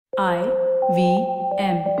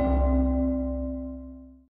IVM.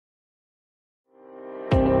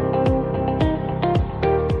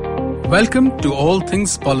 Welcome to All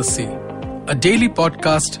Things Policy, a daily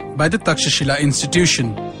podcast by the Takshashila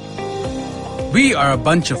Institution. We are a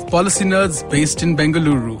bunch of policy nerds based in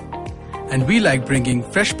Bengaluru, and we like bringing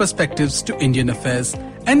fresh perspectives to Indian affairs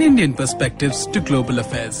and Indian perspectives to global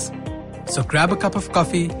affairs. So grab a cup of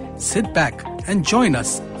coffee, sit back, and join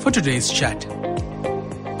us for today's chat.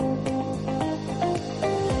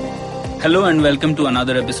 Hello and welcome to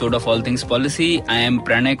another episode of All Things Policy. I am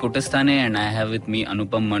Pranay Kotastane and I have with me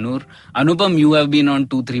Anupam Manur. Anupam, you have been on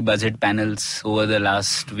 2-3 budget panels over the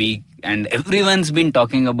last week and everyone's been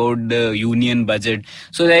talking about the union budget.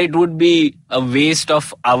 So that it would be a waste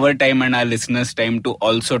of our time and our listeners' time to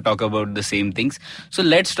also talk about the same things. So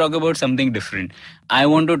let's talk about something different. I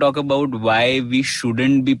want to talk about why we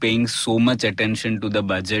shouldn't be paying so much attention to the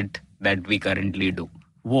budget that we currently do.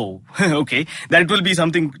 Whoa, okay. That will be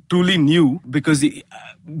something truly new because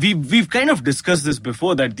we've kind of discussed this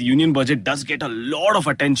before that the union budget does get a lot of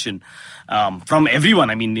attention from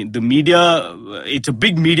everyone. I mean, the media, it's a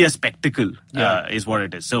big media spectacle is what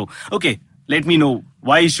it is. So, okay, let me know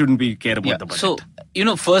why shouldn't we care about the budget? So,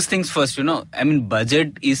 first things first,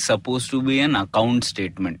 budget is supposed to be an account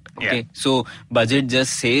statement. Okay. Yeah. So, budget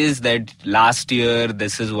just says that last year,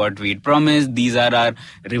 this is what we promised. These are our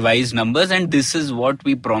revised numbers and this is what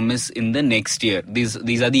we promise in the next year. These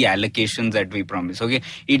are the allocations that we promise. Okay.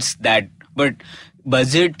 It's that. But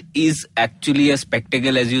budget is actually a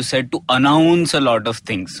spectacle, as you said, to announce a lot of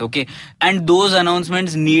things. Okay. And those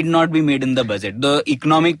announcements need not be made in the budget. The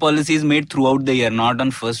economic policy is made throughout the year, not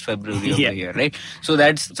on 1st February of the year, right? So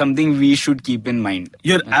that's something we should keep in mind.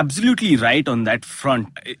 You're absolutely right on that front.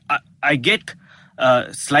 I get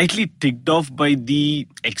slightly ticked off by the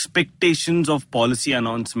expectations of policy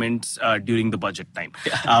announcements during the budget time.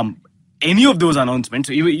 Any of those announcements,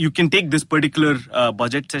 you can take this particular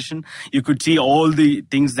budget session, you could see all the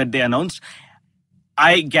things that they announced.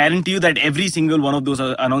 I guarantee you that every single one of those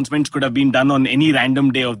announcements could have been done on any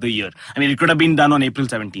random day of the year. I mean, it could have been done on April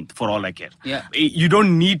 17th, for all I care. Yeah. You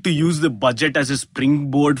don't need to use the budget as a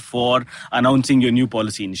springboard for announcing your new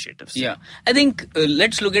policy initiatives. Yeah. I think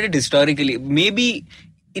let's look at it historically. Maybe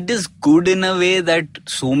it is good in a way that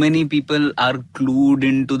so many people are clued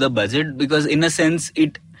into the budget because in a sense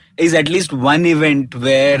it is at least one event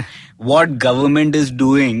where what government is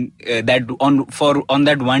doing that on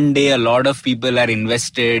that one day a lot of people are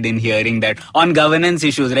invested in hearing that on governance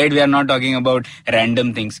issues, right? We are not talking about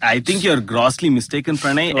random things. I think you're grossly mistaken,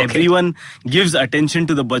 Pranay. Okay. Everyone gives attention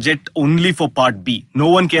to the budget only for part B. No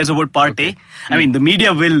one cares about part A. I mean, the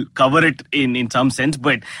media will cover it in some sense,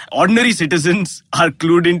 but ordinary citizens are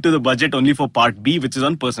clued into the budget only for part B, which is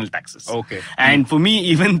on personal taxes. Okay. And for me,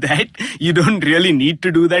 even that, you don't really need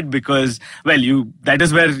to do that because, well, that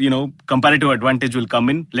is where, comparative advantage will come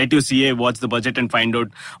in. Let your CA watch the budget and find out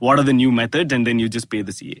what are the new methods and then you just pay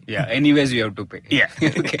the CA. Yeah, anyways you have to pay. Yeah.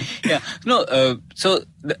 Okay. Yeah. No, so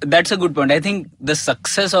that's a good point. I think the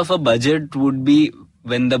success of a budget would be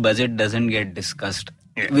when the budget doesn't get discussed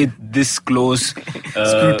with this close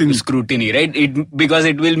scrutiny, right? Because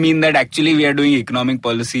it will mean that actually we are doing economic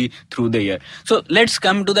policy through the year. So let's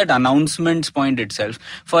come to that announcements point itself.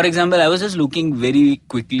 For example, I was just looking very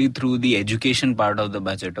quickly through the education part of the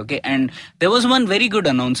budget, okay? And there was one very good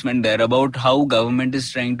announcement there about how government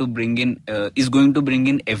is trying to bring in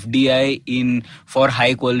FDI in for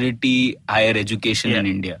high quality higher education in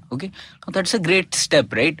India, okay? Now, that's a great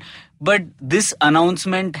step, right? But this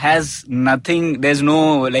announcement has nothing, there's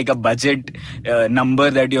no like a budget number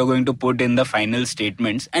that you're going to put in the final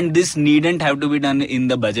statements. And this needn't have to be done in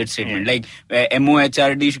the budget statement. Like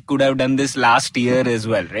MOHRD could have done this last year as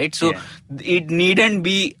well, right? So it needn't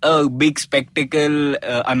be a big spectacle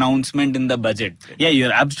announcement in the budget. Yeah,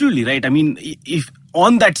 you're absolutely right. I mean, if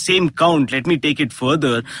on that same count, let me take it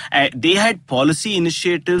further. They had policy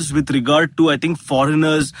initiatives with regard to, I think,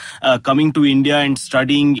 foreigners coming to India and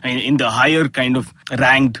studying in the higher kind of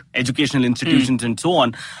ranked educational institutions and so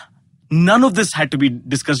on. None of this had to be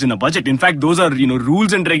discussed in a budget. In fact, those are,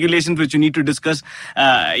 rules and regulations which you need to discuss,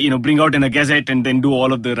 bring out in a gazette and then do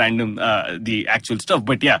all of the random, the actual stuff.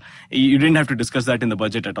 But yeah, you didn't have to discuss that in the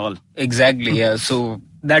budget at all. Exactly, yeah. So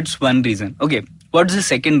that's one reason. Okay, what's the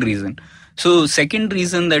second reason? So second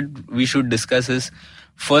reason that we should discuss is,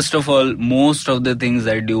 first of all, most of the things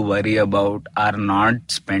that you worry about are not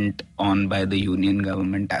spent on by the union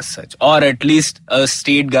government as such, or at least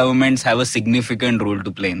state governments have a significant role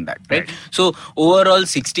to play in that, right? So overall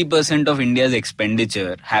 60% of India's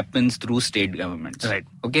expenditure happens through state governments, right?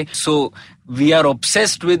 Okay, so we are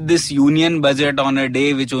obsessed with this union budget on a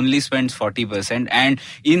day which only spends 40%, and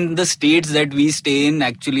in the states that we stay in,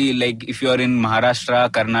 actually, like if you are in Maharashtra,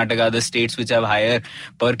 Karnataka, the states which have higher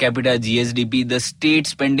per capita GSDP, the state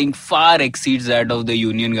spending far exceeds that of the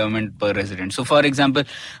union government per resident. So for example,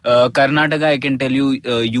 Karnataka, I can tell you,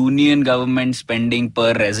 union government spending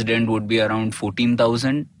per resident would be around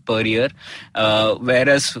 14,000 per year,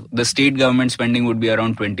 whereas the state government spending would be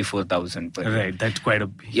around 24,000 per year. Right, that's quite a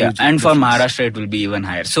huge and difference. for Maharashtra it will be even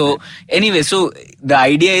higher. So anyway, so the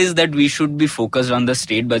idea is that we should be focused on the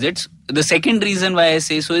state budgets. The second reason why I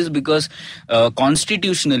say so is because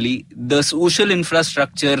constitutionally the social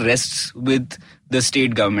infrastructure rests with the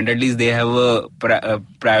state government. At least they have a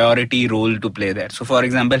priority role to play there. So for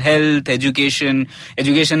example, health, education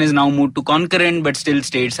is now moved to concurrent, but still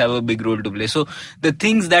states have a big role to play. So the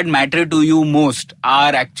things that matter to you most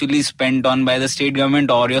are actually spent on by the state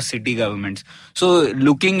government or your city governments. So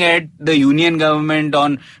looking at the union government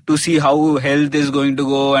on to see how health is going to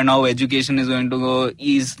go and how education is going to go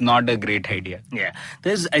is not a great idea. Yeah,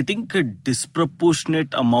 there's, I think, a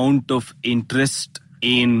disproportionate amount of interest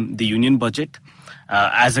in the union budget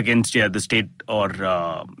as against the state or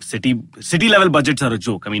city level budgets are a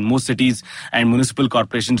joke. I mean, most cities and municipal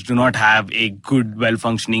corporations do not have a good,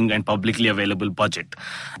 well-functioning and publicly available budget.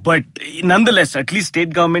 But nonetheless, at least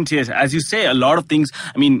state governments, yes, as you say, a lot of things,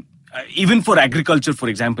 I mean, even for agriculture, for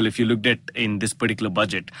example, if you looked at in this particular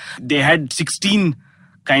budget, they had 16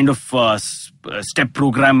 kind of step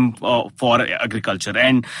program for agriculture.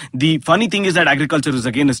 And the funny thing is that agriculture is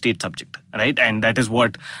again a state subject, right? And that is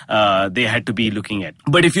what they had to be looking at.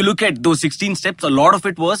 But if you look at those 16 steps, a lot of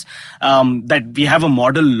it was that we have a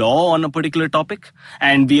model law on a particular topic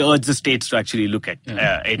and we urge the states to actually look at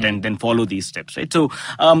it and then follow these steps, right? So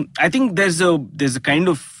I think there's a kind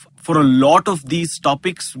of, for a lot of these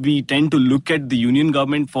topics, we tend to look at the union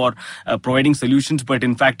government for providing solutions, but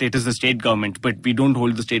in fact, it is the state government, but we don't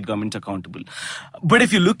hold the state governments accountable. But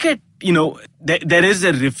if you look at, there is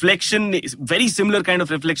a reflection, very similar kind of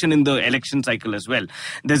reflection in the election cycle as well.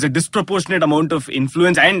 There's a disproportionate amount of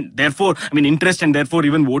influence and therefore, interest and therefore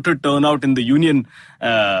even voter turnout in the union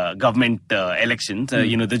government elections,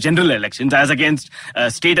 the general elections, as against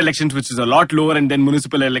state elections, which is a lot lower, and then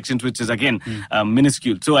municipal elections, which is again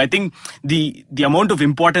minuscule. So I think the amount of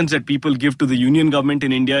importance that people give to the union government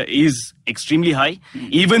in India is extremely high,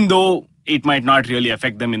 even though it might not really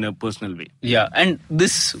affect them in a personal way. Yeah, and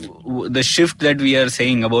the shift that we are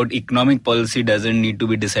saying about economic policy doesn't need to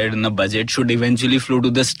be decided in a budget, should eventually flow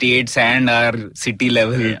to the states and our city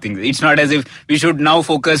level things. It's not as if we should now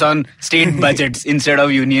focus on state budgets instead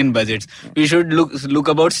of union budgets. We should look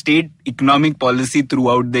about state economic policy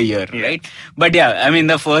throughout the year, right? But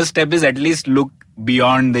the first step is at least look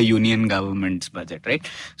beyond the union government's budget, right?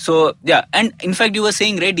 So and in fact you were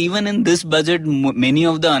saying, right, even in this budget many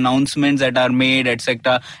of the announcements that are made,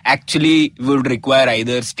 etc., actually would require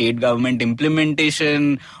either state government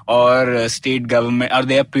implementation or state government, or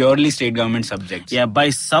they are purely state government subjects. Yeah,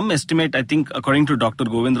 by some estimate, I think according to Dr.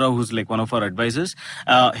 Govind Rao, who's like one of our advisors,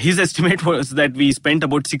 his estimate was that we spent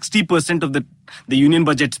about 60% of the union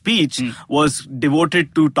budget speech was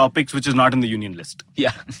devoted to topics which is not in the union list.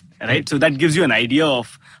 Yeah. Right? So that gives you an idea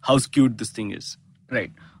of how skewed this thing is.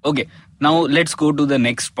 Right. Okay. Now let's go to the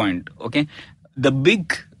next point. Okay. The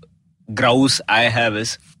big grouse I have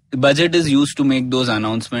is the budget is used to make those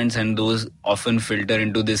announcements, and those often filter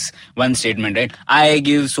into this one statement, right? I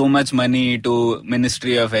give so much money to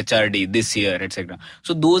Ministry of HRD this year, etc.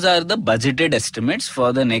 So those are the budgeted estimates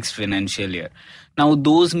for the next financial year. Now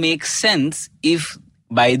those make sense if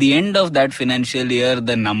by the end of that financial year,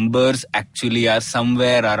 the numbers actually are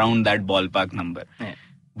somewhere around that ballpark number. Yeah.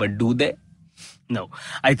 But do they? No.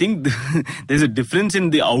 I think there's a difference in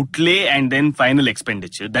the outlay and then final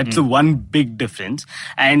expenditure. That's the one big difference.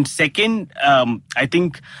 And second, I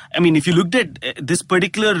think, if you looked at this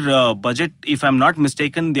particular budget, if I'm not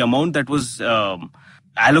mistaken, the amount that was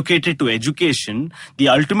allocated to education, the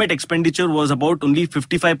ultimate expenditure was about only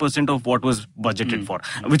 55% of what was budgeted for,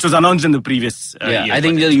 which was announced in the previous year. I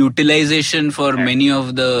think the utilization for many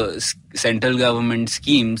of the central government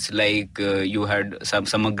schemes, like you had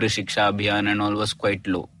Samagra Shiksha Abhiyan and all, was quite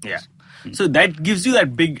low. Yeah. So that gives you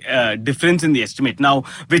that big difference in the estimate. Now,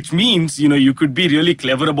 which means, you could be really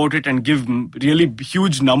clever about it and give really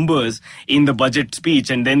huge numbers in the budget speech,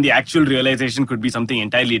 and then the actual realization could be something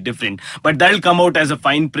entirely different. But that'll come out as a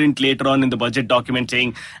fine print later on in the budget document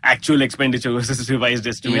saying actual expenditure versus revised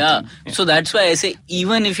estimate. Yeah. So that's why I say,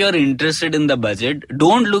 even if you're interested in the budget,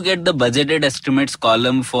 don't look at the budgeted estimates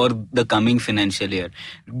column for the coming financial year.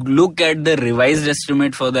 Look at the revised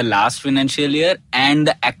estimate for the last financial year and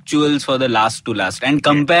the actuals for the last to last, and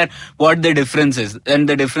compare what the difference is. And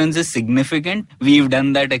the difference is significant. We've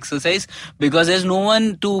done that exercise because there's no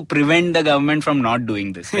one to prevent the government from not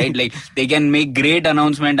doing this, right? Like, they can make great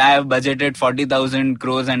announcement, I have budgeted 40,000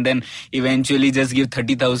 crores, and then eventually just give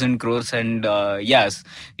 30,000 crores. And yes,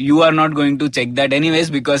 you are not going to check that anyways,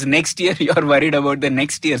 because next year you're worried about the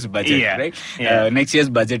next year's budget, right? Next year's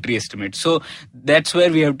budgetary estimate. So that's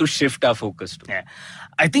where we have to shift our focus to. Yeah.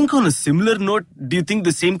 I think on a similar note, do you think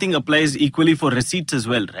the same thing applies equally for receipts as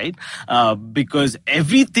well, right? Because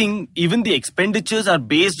everything, even the expenditures, are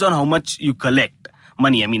based on how much you collect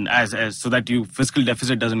money. I mean, as so that your fiscal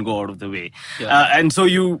deficit doesn't go out of the way. And so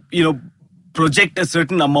you project a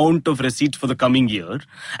certain amount of receipts for the coming year,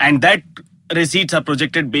 and that receipts are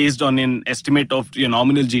projected based on an estimate of your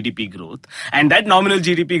nominal GDP growth, and that nominal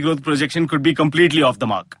GDP growth projection could be completely off the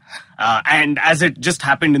mark. And as it just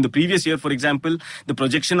happened in the previous year, for example, the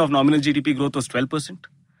projection of nominal GDP growth was 12%,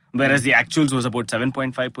 whereas the actuals was about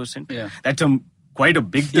 7.5%. That's quite a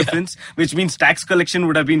big difference, which means tax collection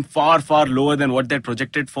would have been far, far lower than what they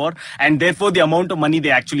projected for, and therefore the amount of money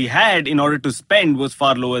they actually had in order to spend was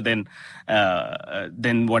far lower than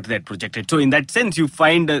what they had projected. So in that sense, you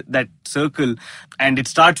find that circle, and it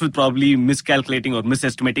starts with probably miscalculating or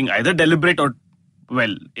misestimating, either deliberate or,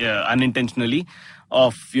 unintentionally,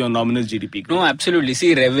 of your nominal GDP growth. No, absolutely.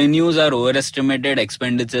 See, revenues are overestimated,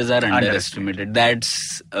 expenditures are underestimated.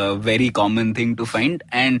 That's a very common thing to find,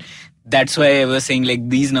 and that's why I was saying, like,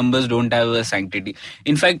 these numbers don't have a sanctity.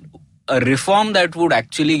 In fact, a reform that would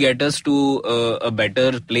actually get us to a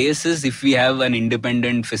better place is if we have an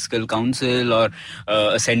independent fiscal council or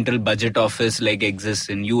a central budget office like exists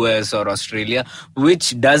in US or Australia,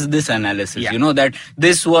 which does this analysis. You know, that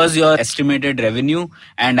this was your estimated revenue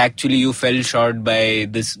and actually you fell short by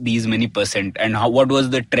these many percent, and what was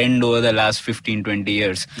the trend over the last 15-20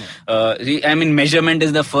 years. I mean, measurement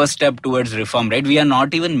is the first step towards reform, right? We are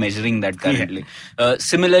not even measuring that currently.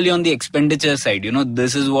 Similarly, on the expenditure side,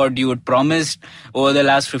 this is what you promised over the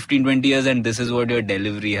last 15-20 years, and this is what your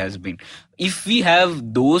delivery has been. If we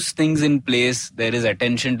have those things in place, there is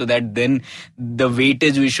attention to that, then the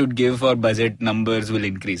weightage we should give for budget numbers will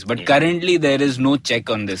increase. But currently there is no check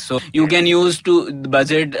on this. So you can use the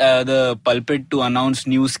budget, the pulpit, to announce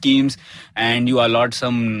new schemes, and you allot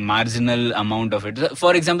some marginal amount of it.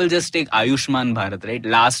 For example, just take Ayushman Bharat, right?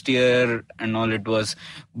 Last year and all, it was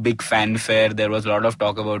big fanfare. There was a lot of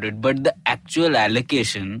talk about it. But the actual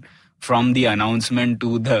allocation from the announcement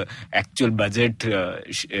to the actual budget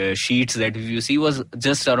sheets that you see was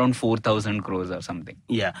just around 4,000 crores or something.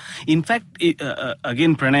 Yeah. In fact,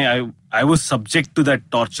 again, Pranay, I was subject to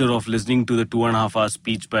that torture of listening to the 2.5-hour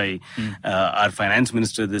speech by our finance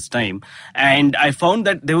minister this time. And I found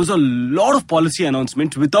that there was a lot of policy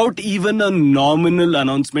announcements without even a nominal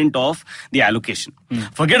announcement of the allocation.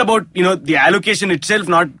 Forget about, the allocation itself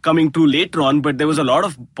not coming too later on, but there was a lot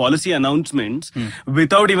of policy announcements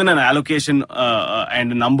without even an allocation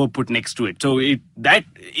and a number put next to it. So that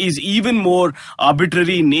is even more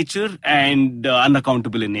arbitrary in nature and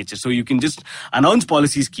unaccountable in nature. So you can just announce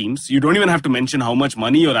policy schemes. You don't even have to mention how much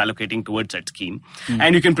money you're allocating towards that scheme.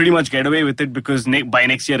 And you can pretty much get away with it because by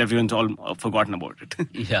next year, everyone's all forgotten about it.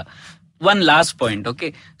 Yeah. One last point,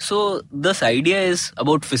 okay? So this idea is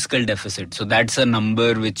about fiscal deficit. So that's a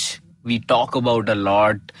number which we talk about a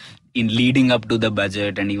lot in leading up to the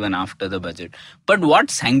budget and even after the budget. But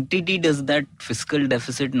what sanctity does that fiscal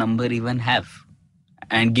deficit number even have?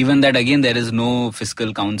 And given that, again, there is no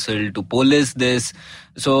fiscal council to police this.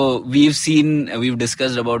 So we've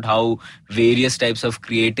discussed about how various types of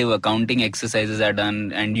creative accounting exercises are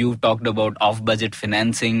done. And you've talked about off-budget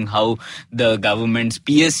financing, how the government's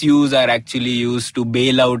PSUs are actually used to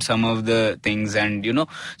bail out some of the things. And,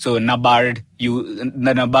 so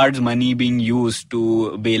NABARD's money being used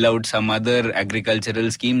to bail out some other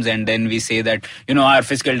agricultural schemes. And then we say that, our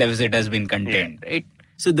fiscal deficit has been contained, right?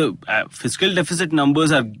 So the fiscal deficit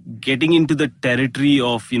numbers are getting into the territory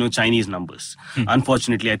of, Chinese numbers.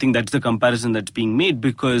 Unfortunately, I think that's the comparison that's being made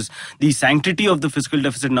because the sanctity of the fiscal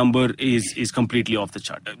deficit number is completely off the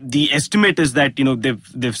chart. The estimate is that,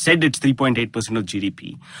 they've said it's 3.8% of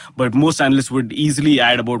GDP, but most analysts would easily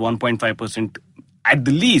add about 1.5% at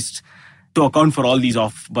the least to account for all these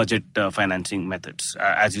off-budget financing methods.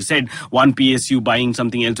 As you said, one PSU buying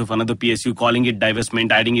something else of another PSU, calling it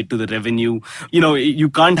divestment, adding it to the revenue. You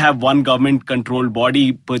can't have one government-controlled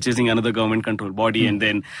body purchasing another government-controlled body and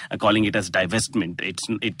then calling it as divestment.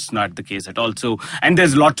 It's not the case at all. So, and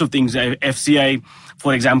there's lots of things. FCI,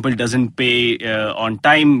 for example, doesn't pay on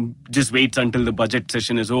time, just waits until the budget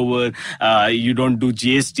session is over. You don't do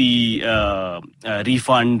GST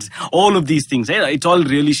refunds, all of these things. It's all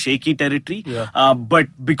really shaky territory. Yeah. But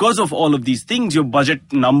because of all of these things, your budget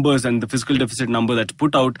numbers and the fiscal deficit number that's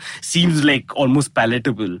put out seems like almost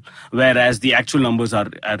palatable, whereas the actual numbers are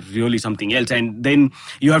really something else. And then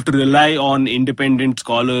you have to rely on independent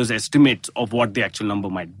scholars' estimates of what the actual number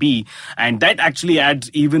might be. And that actually adds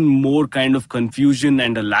even more kind of confusion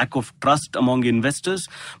and a lack of trust among investors,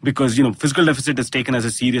 because fiscal deficit is taken as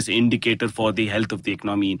a serious indicator for the health of the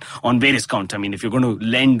economy on various counts. I mean, if you're going to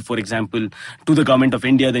lend, for example, to the government of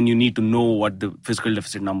India, then you need to know what the fiscal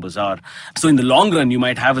deficit numbers are. So in the long run, you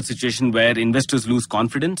might have a situation where investors lose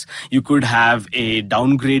confidence. You could have a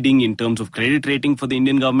downgrading in terms of credit rating for the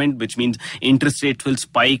Indian government, which means interest rates will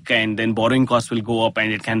spike and then borrowing costs will go up,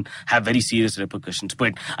 and it can have very serious repercussions.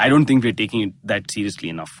 But I don't think we're taking it that seriously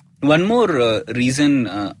enough. One more reason,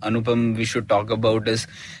 Anupam, we should talk about is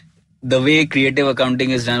the way creative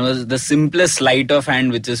accounting is done. Was the simplest sleight of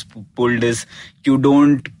hand which is pulled is you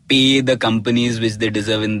don't pay the companies which they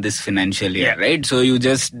deserve in this financial year, right? So you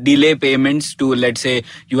just delay payments to, let's say,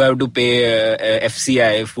 you have to pay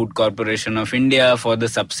FCI, Food Corporation of India, for the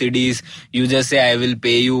subsidies. You just say, I will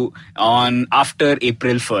pay you on after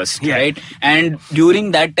April 1st, right? And during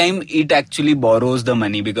that time, it actually borrows the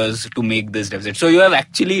money because to make this deficit. So you have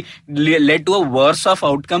actually led to a worse off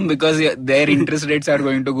outcome because their interest rates are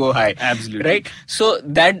going to go high. Absolutely. Right? So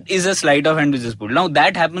that is a sleight of hand which is pulled. Now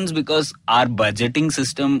that happens because our budgeting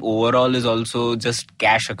system overall is also just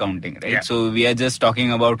cash accounting, right? Yeah. So we are just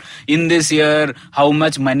talking about in this year how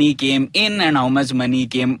much money came in and how much money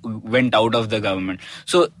went out of the government.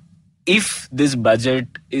 So if this budget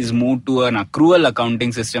is moved to an accrual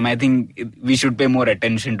accounting system, I think we should pay more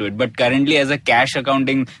attention to it. But currently, as a cash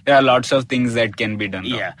accounting, there are lots of things that can be done.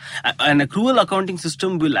 Yeah, an accrual accounting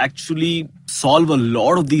system will actually solve a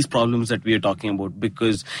lot of these problems that we are talking about,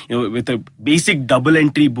 because with a basic double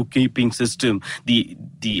entry bookkeeping system, the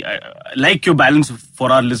like your balance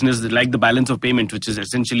for our listeners, like the balance of payments, which is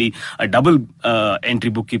essentially a double entry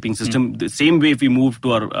bookkeeping system. The same way, if we move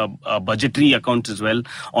to our budgetary accounts as well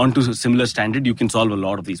onto a similar standard, you can solve a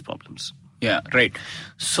lot of these problems. Yeah, right.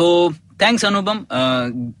 So thanks, Anupam.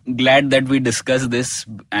 Glad that we discussed this,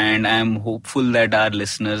 and I'm hopeful that our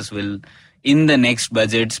listeners will, in the next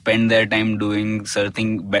budget, spend their time doing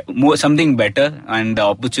something better, and the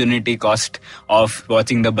opportunity cost of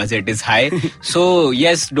watching the budget is high. So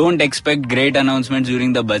yes, don't expect great announcements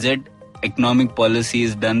during the budget. Economic policy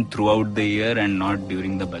is done throughout the year and not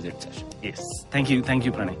during the budget session. Yes. Thank you,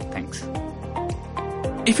 Pranay. Thanks.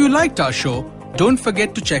 If you liked our show, don't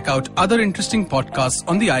forget to check out other interesting podcasts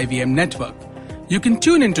on the IVM network. You can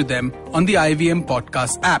tune into them on the IVM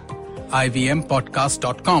Podcast app,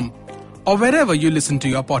 ivmpodcast.com, or wherever you listen to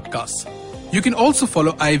your podcasts. You can also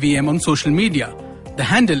follow IVM on social media. The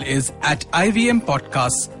handle is @IVM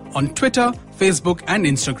Podcasts on Twitter, Facebook, and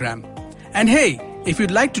Instagram. And hey, if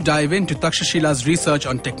you'd like to dive into Takshashila's research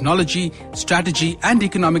on technology, strategy, and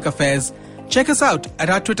economic affairs, check us out at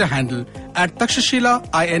our Twitter handle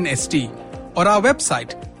 @TakshashilaINST or our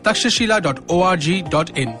website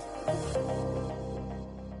takshashila.org.in.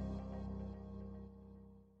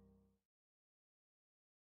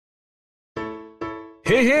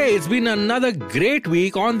 Hey, it's been another great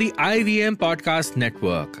week on the IVM Podcast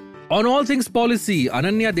Network. On All Things Policy,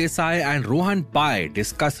 Ananya Desai and Rohan Pai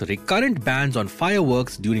discuss recurrent bans on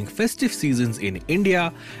fireworks during festive seasons in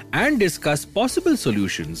India and discuss possible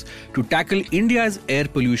solutions to tackle India's air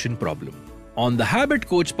pollution problem. On the Habit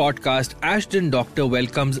Coach podcast, Ashton Doctor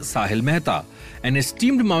welcomes Sahil Mehta, an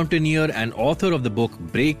esteemed mountaineer and author of the book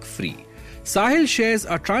Break Free. Sahil shares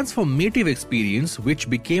a transformative experience which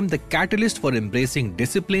became the catalyst for embracing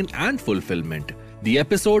discipline and fulfillment. The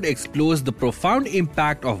episode explores the profound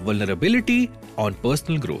impact of vulnerability on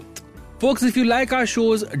personal growth. Folks, if you like our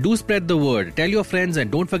shows, do spread the word. Tell your friends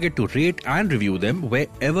and don't forget to rate and review them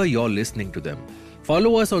wherever you're listening to them.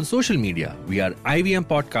 Follow us on social media. We are IVM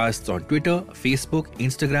Podcasts on Twitter, Facebook,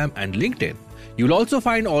 Instagram, and LinkedIn. You'll also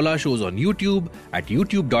find all our shows on YouTube at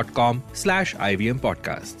youtube.com/IVM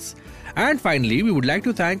Podcasts. And finally, we would like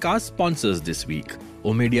to thank our sponsors this week: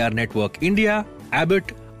 Omidyar Network India,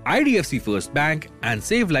 Abbott, IDFC First Bank, and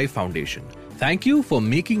Save Life Foundation. Thank you for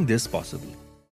making this possible.